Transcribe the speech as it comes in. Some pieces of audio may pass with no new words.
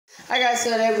Hi guys,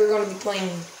 so today we're going to be playing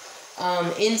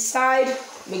Inside.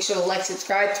 Make sure to like,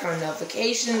 subscribe, turn on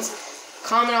notifications,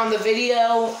 comment on the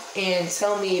video, and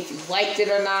tell me if you liked it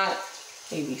or not.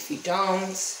 Maybe if you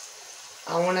don't.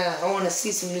 I wanna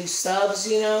see some new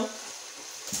subs, you know.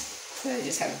 I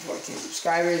just have 14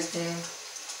 subscribers now.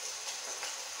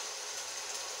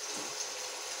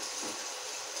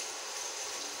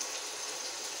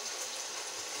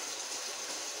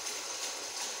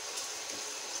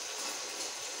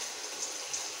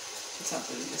 Top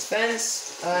of this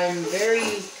fence. I'm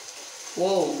very...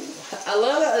 Whoa. I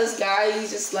love how this guy,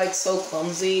 he's just like so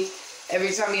clumsy.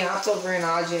 Every time he hops over an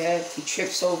object, he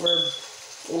trips over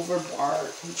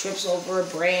bark. He trips over a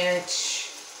branch.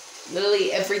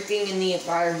 Literally everything in the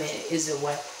environment is a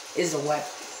weapon.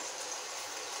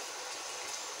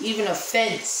 Even a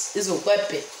fence is a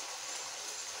weapon.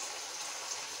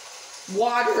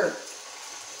 Water.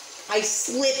 I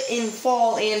slip and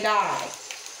fall and die.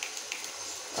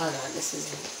 Oh no, this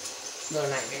isn't Little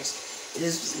Nightmares.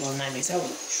 This was Little Nightmares. I would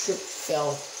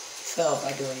fell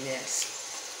by doing this.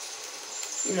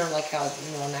 You know, like how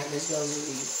Little Nightmares goes, where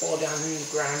you fall down in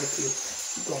the ground if you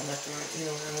keep going left and right.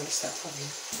 You know, I'm gonna stop talking.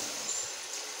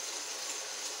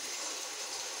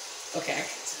 Okay,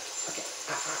 okay.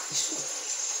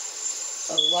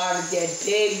 A lot of dead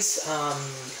pigs.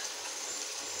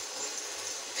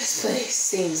 This place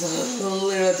seems a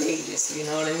little dangerous. You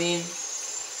know what I mean?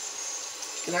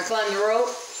 Can I climb the rope?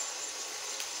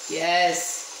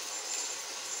 Yes.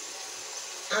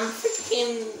 I'm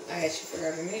freaking... I actually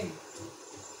forgot her name.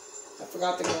 I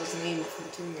forgot the girl's name from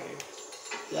Tomb Raider.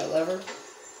 Is that lever?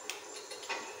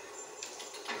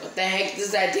 What the heck does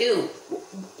that do?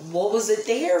 What was it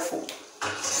there for?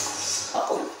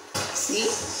 Oh. See?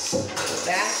 Pull it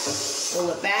back.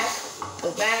 Pull it back. Pull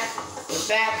it back. Pull it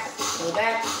back. Pull it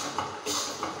back.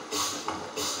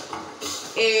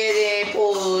 And then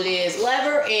pull this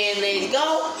lever and let's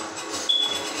go.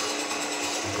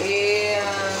 And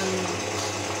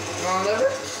wrong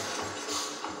lever.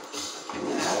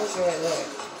 That was the right lever.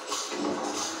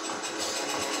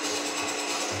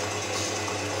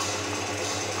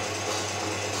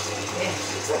 Yeah,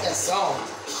 it's like a song.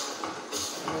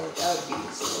 I don't know what that would be.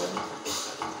 So.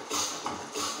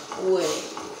 Wait.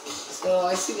 So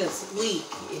I see this leak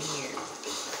in here.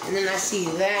 And then I see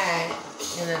that.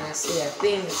 And then I see that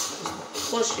thing that's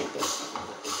supposed to push it, but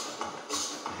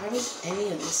how does any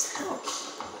of this help?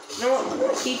 You know what? I'm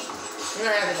gonna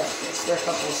have it like this. There are a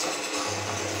couple of stuff.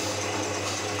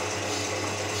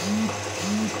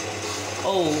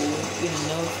 Oh, you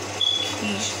know,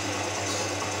 quiche.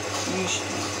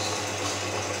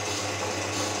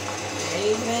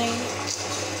 Anything?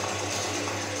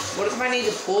 What if I need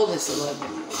to pull this a little bit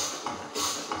more?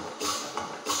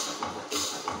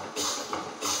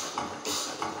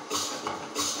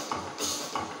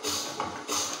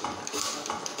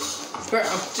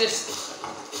 I'm just...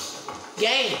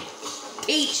 Game.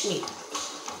 Teach me.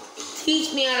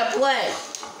 Teach me how to play.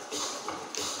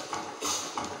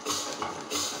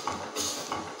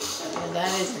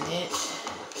 That isn't it.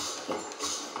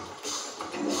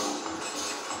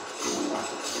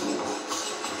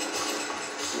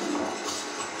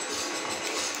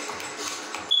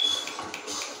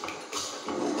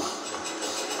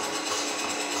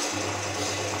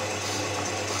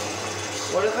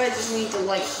 What if I just need to,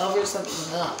 like, cover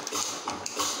something up?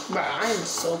 Bro, I am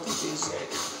so confused right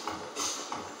now.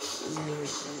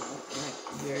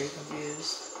 I'm very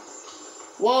confused.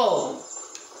 Whoa!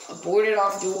 A boarded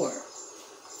off door. I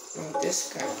don't know what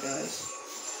this crap does.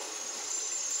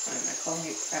 Why am I calling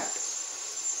it crap?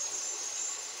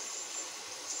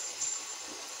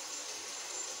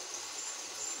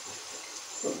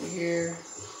 Over here.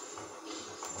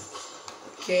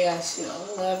 Okay, I see a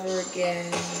lever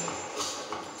again.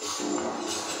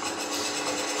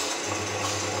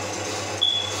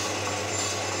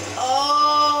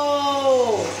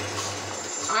 Oh!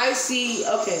 I see.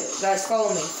 Okay, guys,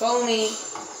 follow me. Follow me.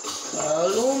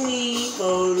 Follow me.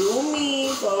 Follow me.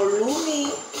 Follow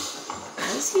me.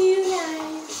 I see you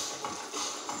guys.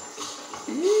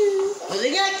 Ooh. Are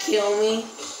they gonna kill me?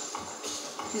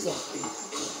 Please don't kill me.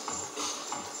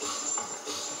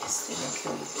 Yes, they're gonna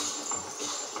kill me.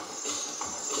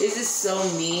 This is so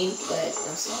mean, but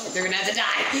I'm sorry. They're gonna have to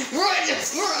die. Run!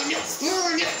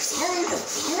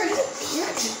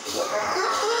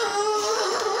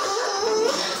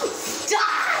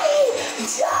 Die!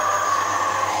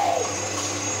 Die!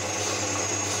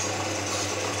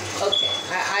 Okay,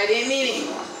 I didn't mean it.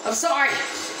 I'm sorry.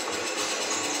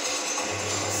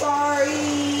 Sorry.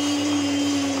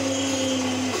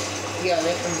 Yo,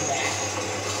 they're coming back.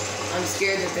 I'm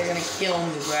scared that they're gonna kill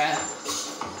me, bruh.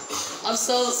 I'm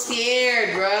so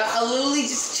scared, bro. I literally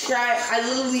just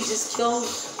killed,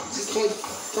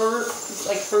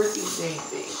 hurt these dang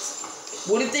things.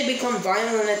 What if they become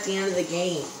violent at the end of the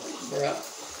game, bro?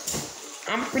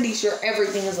 I'm pretty sure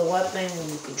everything is a weapon when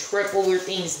you can trip over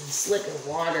things and slip in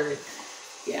water.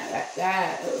 Yeah,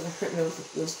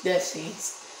 those death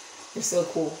scenes, they're so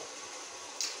cool.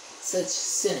 Such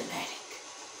cinematic.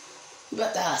 You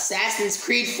about the Assassin's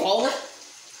Creed Fallen? What?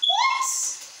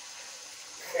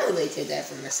 I know they did that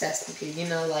from Assassin's Creed. You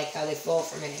know, like how they fall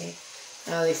from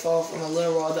a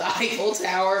literal the Eiffel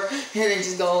Tower and then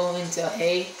just go into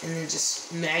hay and then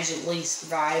just magically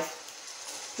survive.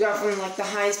 Drop from like the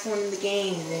highest point in the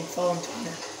game and then fall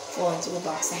into a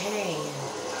box of hay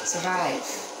and survive.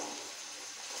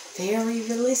 Very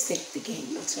realistic, the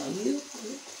game will tell you.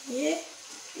 Yeah.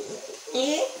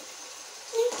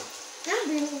 Not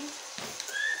really.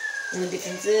 And the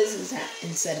difference is that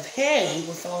instead of hay,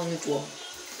 we're falling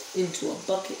into a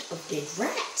bucket of dead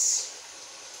rats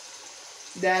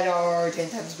that are 10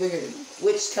 times bigger than me,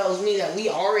 which tells me that we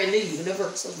are in the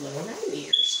universe of Little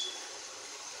Nightmares.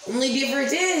 Only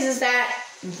difference is that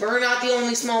we're not the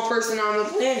only small person on the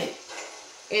planet.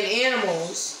 And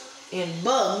animals and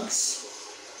bugs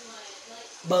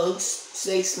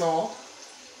stay small.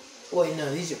 Wait,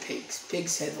 no, these are pigs.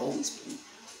 Pigs have always been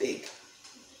big.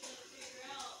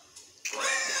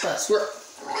 Plus, no.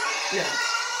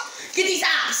 Get these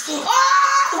apps!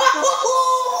 Oh!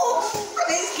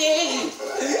 This game!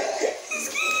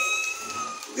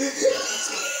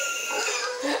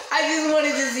 I just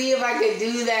wanted to see if I could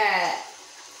do that.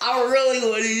 I really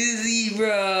wanted to see,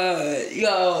 bruh.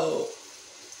 Yo.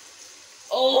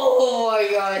 Oh my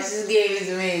gosh, this game is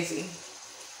amazing.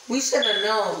 We should have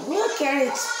known. Look at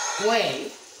its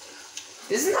way.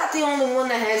 This is not the only one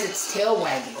that has its tail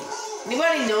wagging.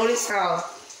 Anybody notice how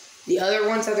the other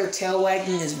ones have their tail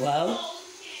wagging as well?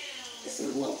 This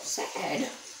is a little sad.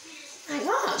 My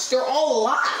gosh, they're all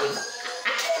alive.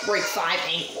 I can't break 5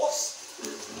 ankles.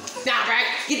 Nah, bro,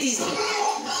 get these things.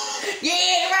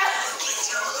 Yeah, bro.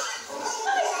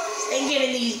 Stay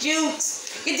getting these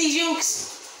jukes. Get these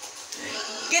jukes.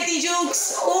 Get these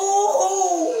jukes.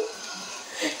 Oh.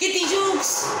 Get these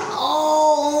jukes.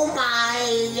 Oh my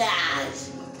gosh.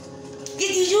 Get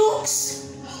these jukes.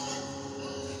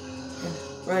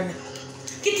 Run.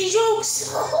 Get these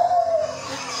jukes.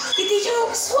 Get these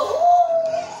jukes.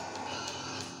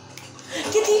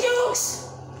 Get these jukes.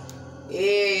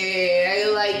 Yeah, I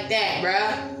like that,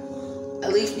 bruh.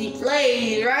 At least we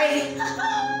played, right?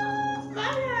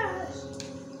 My gosh.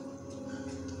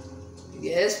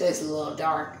 Yeah, this place is a little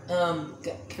dark.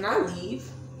 Can I leave?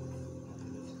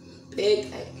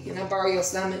 Pig, can I borrow your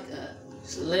stomach?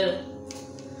 Just a little.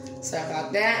 Sorry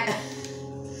about that.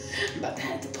 I'm about to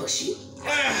have to push you.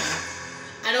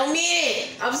 I don't mean it.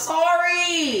 I'm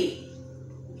sorry.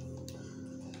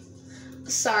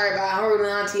 Sorry about holding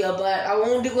on to your butt. I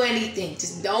won't do anything.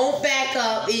 Just don't back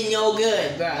up and you're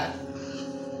good, bruh.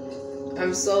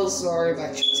 I'm so sorry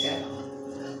about your tail.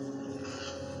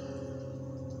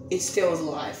 It still is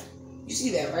alive. You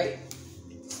see that, right?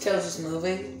 Its tail's just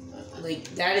moving. Like,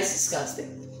 that is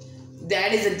disgusting.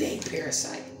 That is a dang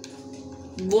parasite.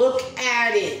 Look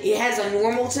at it. It has a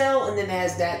normal tail and then it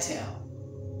has that tail.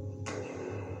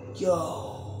 Yo.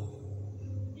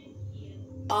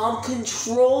 I'm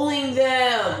controlling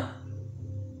them.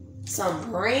 Some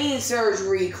brain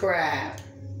surgery crap.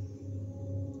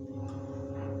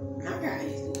 My guy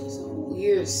is doing some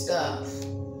weird stuff.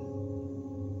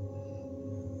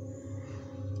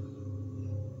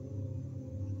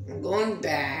 I'm going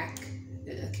back.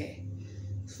 Okay.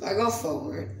 So if I go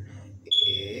forward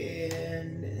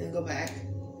and then go back,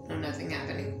 no, nothing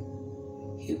happening.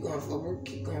 Keep going forward.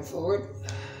 Keep going forward.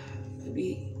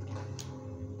 Maybe.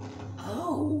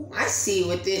 Oh, I see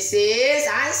what this is.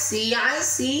 I see.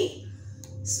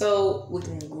 So we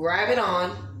can grab it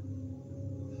on.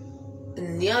 And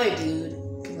then the other dude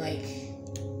can like.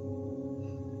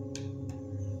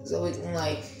 So we can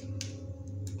like.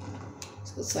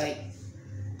 So it's like.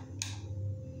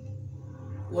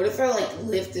 What if I like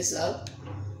lift this up?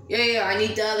 Yeah, I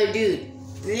need the other dude.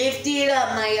 Lift it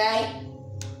up, my guy.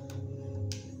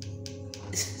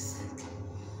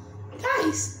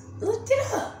 Guys, lift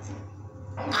it up.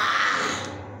 Ah!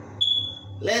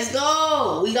 Let's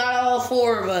go! We got all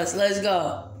 4 of us. Let's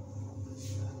go.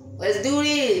 Let's do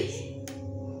this.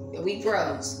 Yeah, we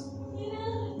pros.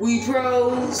 We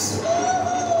pros.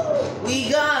 We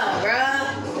got,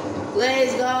 bruh.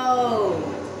 Let's go.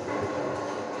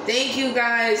 Thank you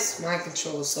guys. My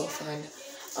control is so fun.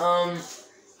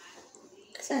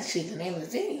 That's actually the name of the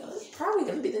video. It's probably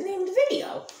gonna be the name of the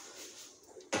video.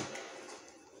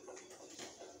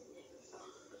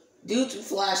 Dudes with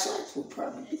flashlights will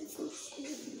probably be the first.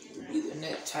 Be the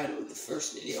next title of the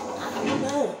first video. I don't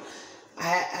know.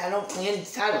 I don't plan the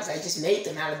titles. I just make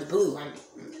them out of the blue.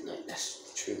 That's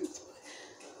the truth.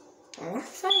 I wonder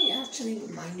if I actually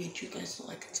reminded you guys to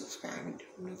like and subscribe and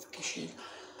turn notifications.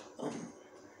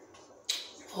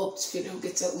 Hope this video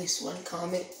gets at least one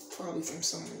comment, probably from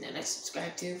someone that I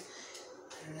subscribe to.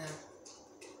 And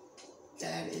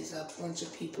that is a bunch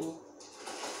of people.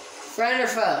 Friend or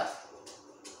foe?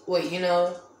 Wait, you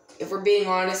know, if we're being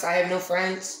honest, I have no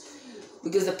friends.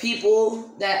 Because the people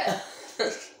that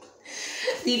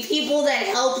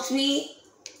helped me,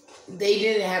 they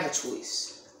didn't have a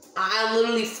choice. I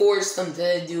literally forced them to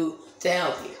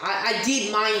help me. I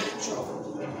did mind control.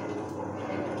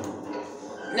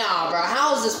 Nah, bro,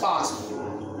 how is this possible?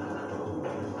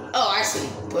 Oh, I see.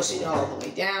 Push it all the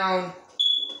way down.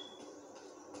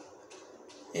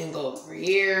 And go over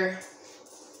here.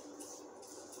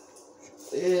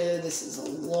 This is a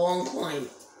long climb.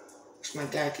 Wish my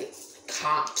guy could.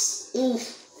 Cops.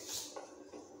 Oof.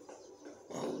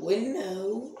 A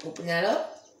window. Open that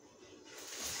up.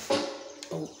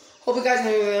 Oh. Hope you guys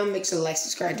enjoyed the video. Make sure to like,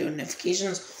 subscribe, turn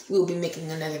notifications. We'll be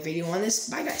making another video on this.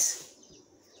 Bye, guys.